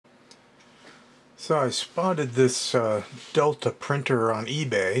So I spotted this Delta printer on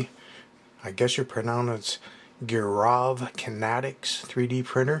eBay. I guess you pronounce it GearRev 3D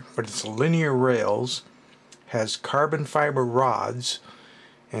printer, but it's linear rails, has carbon fiber rods,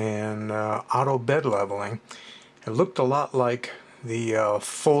 and auto bed leveling. It looked a lot like the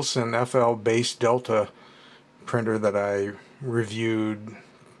Fulsun FL based Delta printer that I reviewed,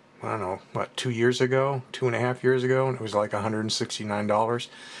 I don't know, what, 2 years ago, 2.5 years ago, and it was like $169.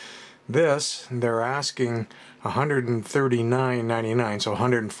 This, they're asking $139.99, so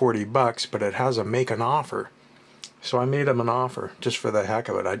 $140, but it has a make an offer. So I made them an offer just for the heck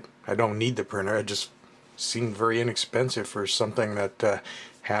of it. I don't need the printer. It just seemed very inexpensive for something that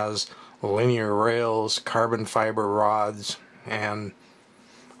has linear rails, carbon fiber rods, and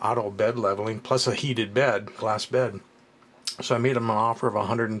auto bed leveling, plus a heated bed, glass bed. So I made them an offer of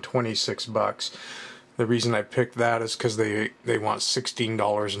 $126. The reason I picked that is because they want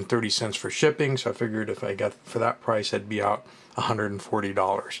 $16.30 for shipping, so I figured if I got for that price it'd be out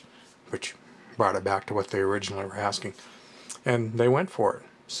 $140, which brought it back to what they originally were asking. And they went for it.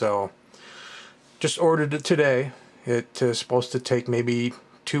 So just ordered it today. It is supposed to take maybe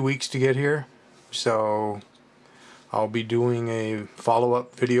 2 weeks to get here, so I'll be doing a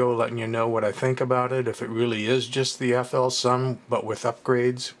follow-up video letting you know what I think about it, if it really is just the FL Sun but with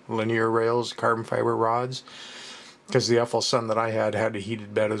upgrades, linear rails, carbon fiber rods, because the FL Sun that I had a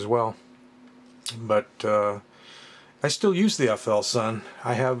heated bed as well. But I still use the FL Sun.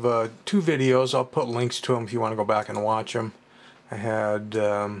 I have 2 videos. I'll put links to them if you want to go back and watch them. I had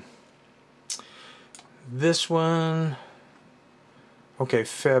this one, okay,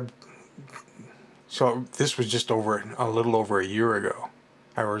 so this was just a little over a year ago.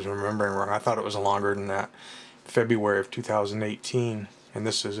 I was remembering wrong. I thought it was longer than that. February of 2018, and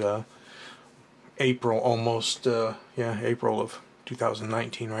this is April, almost April of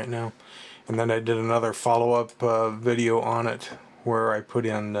 2019 right now. And then I did another follow-up video on it where I put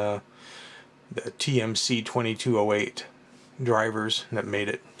in the TMC 2208 drivers that made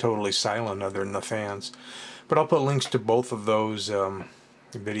it totally silent other than the fans. But I'll put links to both of those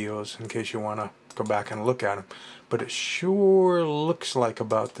videos in case you want to go back and look at them. But it sure looks like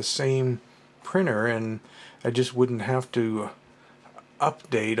about the same printer, and I just wouldn't have to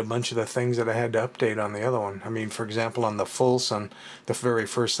update a bunch of the things that I had to update on the other one. I mean, for example, on the Fulsun, the very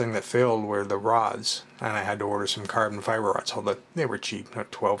first thing that failed were the rods, and I had to order some carbon fiber rods, although they were cheap,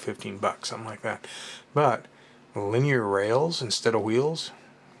 like $12-15, something like that. But linear rails instead of wheels,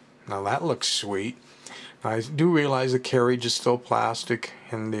 now that looks sweet. I do realize the carriage is still plastic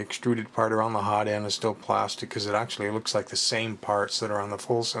and the extruded part around the hot end is still plastic, because it actually looks like the same parts that are on the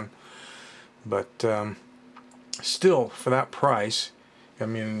Fulsun. But still, for that price, I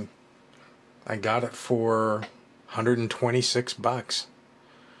mean, I got it for $126.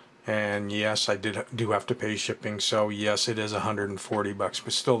 And yes, I do have to pay shipping, so yes, it is $140, but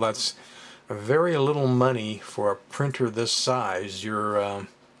still, that's very little money for a printer this size. Your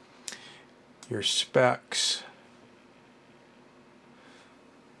specs,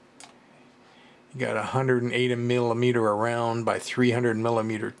 you got 108 millimeter around by 300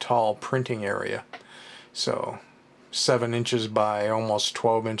 millimeter tall printing area, so 7 inches by almost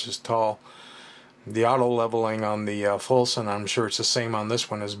 12 inches tall. The auto leveling on the Fulsun, I'm sure it's the same on this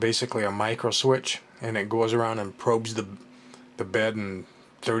one, is basically a micro switch, and it goes around and probes the bed in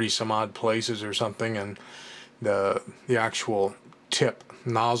 30 some odd places or something, and the actual tip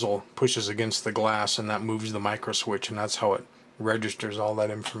nozzle pushes against the glass, and that moves the micro switch, and that's how it registers all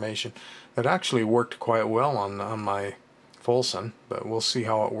that information. That actually worked quite well on my Fulsun, but we'll see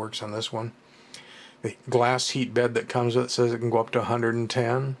how it works on this one. The glass heat bed that comes with it says it can go up to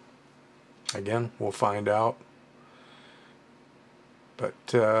 110. Again, we'll find out. But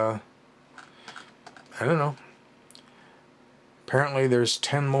I don't know. Apparently there's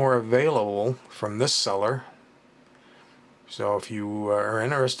 10 more available from this seller. So if you are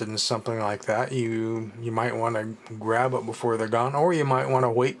interested in something like that, you might want to grab it before they're gone, or you might want to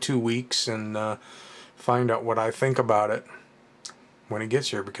wait 2 weeks and find out what I think about it when it gets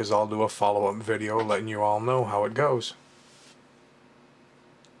here, because I'll do a follow-up video letting you all know how it goes.